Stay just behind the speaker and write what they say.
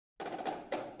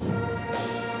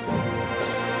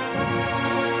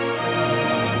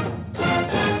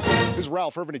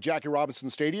Ralph Irvin at Jackie Robinson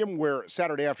Stadium, where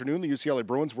Saturday afternoon the UCLA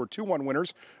Bruins were 2-1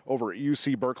 winners over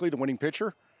UC Berkeley, the winning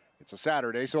pitcher. It's a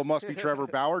Saturday, so it must be Trevor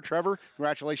Bauer. Trevor,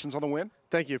 congratulations on the win.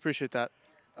 Thank you. Appreciate that.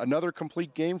 Another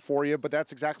complete game for you, but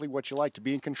that's exactly what you like, to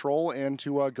be in control and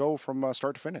to go from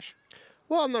start to finish.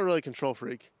 Well, I'm not really a control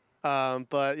freak,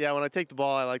 but yeah, when I take the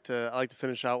ball, I like to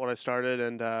finish out what I started,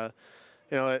 and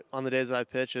you know, on the days that I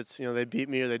pitch, it's, you know, they beat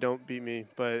me or they don't beat me,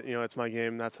 but you know, it's my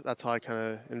game. That's how I kind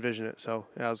of envision it. So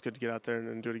yeah, it was good to get out there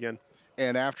and do it again.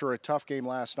 And after a tough game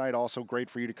last night, also great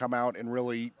for you to come out and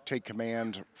really take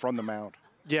command from the mound.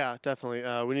 Yeah, definitely.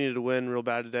 We needed to win real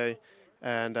bad today,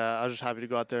 and I was just happy to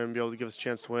go out there and be able to give us a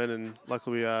chance to win. And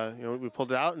luckily, we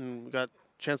pulled it out, and we got a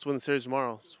chance to win the series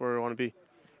tomorrow. That's where we want to be.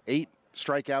 8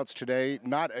 strikeouts today.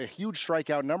 Not a huge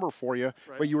strikeout number for you,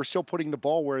 right, but you were still putting the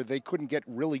ball where they couldn't get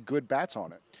really good bats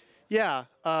on it. Yeah,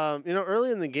 you know, early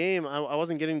in the game, I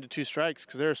wasn't getting to 2 strikes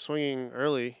because they were swinging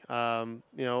early. You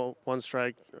know, 1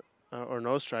 strike or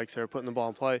no strikes. They were putting the ball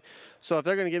in play. So if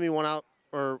they're going to give me 1 out,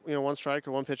 or, you know, 1 strike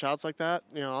or 1 pitch outs like that,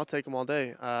 you know, I'll take them all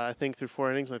day. I think through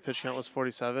 4 innings, my pitch count was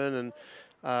 47,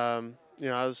 and you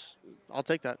know, I'll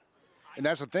take that. And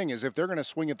that's the thing, is if they're going to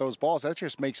swing at those balls, that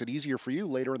just makes it easier for you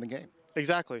later in the game.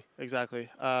 Exactly.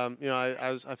 You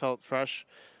know, I felt fresh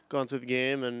going through the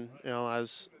game, and you know, I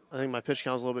think my pitch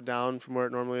count was a little bit down from where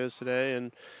it normally is today,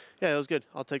 and yeah, it was good.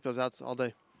 I'll take those outs all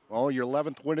day. Well, your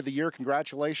 11th win of the year.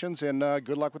 Congratulations, and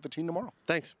good luck with the team tomorrow.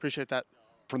 Thanks. Appreciate that.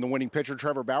 From the winning pitcher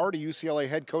Trevor Bauer to UCLA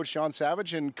head coach John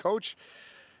Savage. And coach,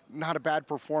 not a bad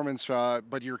performance,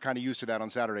 but you're kind of used to that on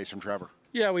Saturdays from Trevor.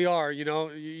 Yeah, we are. You know,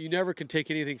 you never can take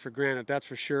anything for granted, that's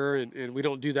for sure, and we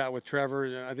don't do that with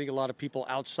Trevor. I think a lot of people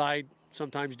outside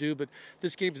sometimes do, but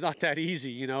this game's not that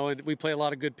easy, you know, and we play a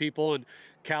lot of good people, and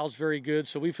Cal's very good,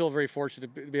 so we feel very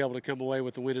fortunate to be able to come away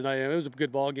with the win tonight. It was a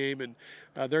good ball game, and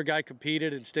their guy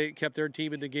competed and kept their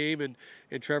team in the game, and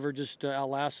Trevor just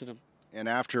outlasted them. And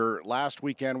after last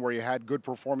weekend where you had good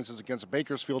performances against a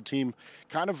Bakersfield team,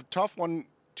 kind of tough one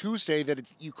Tuesday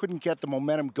that you couldn't get the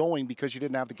momentum going because you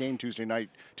didn't have the game Tuesday night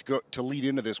to lead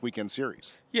into this weekend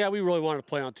series. Yeah, we really wanted to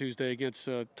play on Tuesday against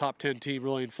a top 10 team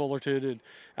really in Fullerton and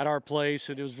at our place,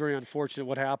 and it was very unfortunate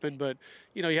what happened, but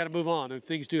you know, you had to move on, and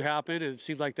things do happen, and it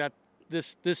seems like that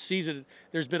this season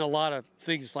there's been a lot of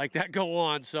things like that go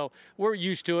on, so we're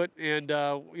used to it, and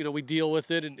you know, we deal with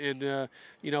it, and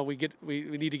you know, we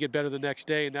need to get better the next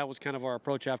day, and that was kind of our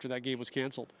approach after that game was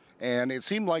canceled. And it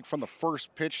seemed like from the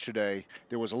first pitch today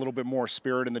there was a little bit more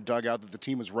spirit in the dugout, that the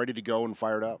team was ready to go and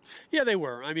fired up. Yeah, they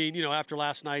were. I mean, you know, after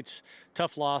last night's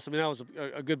tough loss, I mean, that was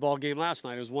a good ball game last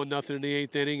night. It was 1-0 in the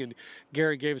 8th inning, and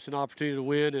Gary gave us an opportunity to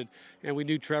win, and we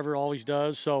knew Trevor always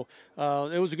does. So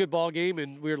it was a good ball game,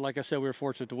 and like I said, we were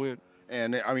fortunate to win.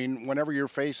 And, I mean, whenever you're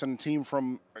facing a team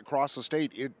from across the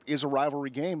state, it is a rivalry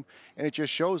game, and it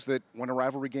just shows that when a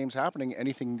rivalry game's happening,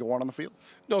 anything can go on the field.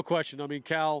 No question. I mean,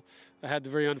 Cal had the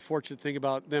very unfortunate thing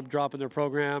about them dropping their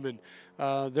program, and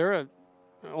they're an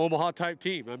Omaha-type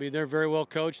team. I mean, they're very well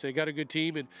coached. They got a good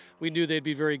team, and we knew they'd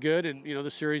be very good, and, you know,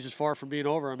 the series is far from being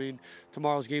over. I mean,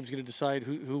 tomorrow's game's going to decide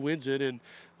who wins it, and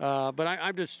but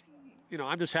I'm just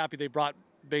happy they brought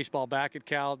baseball back at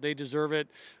Cal. They deserve it.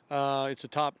 It's a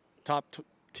top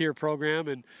tier program,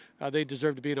 and they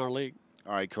deserve to be in our league.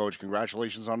 All right, Coach,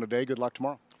 congratulations on today. Good luck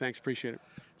tomorrow. Thanks, appreciate it.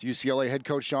 It's UCLA head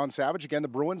coach John Savage. Again, the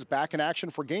Bruins back in action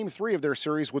for Game 3 of their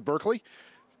series with Berkeley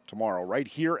tomorrow, right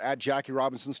here at Jackie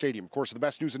Robinson Stadium. Of course, the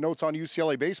best news and notes on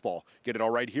UCLA baseball. Get it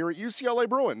all right here at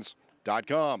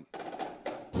UCLABruins.com.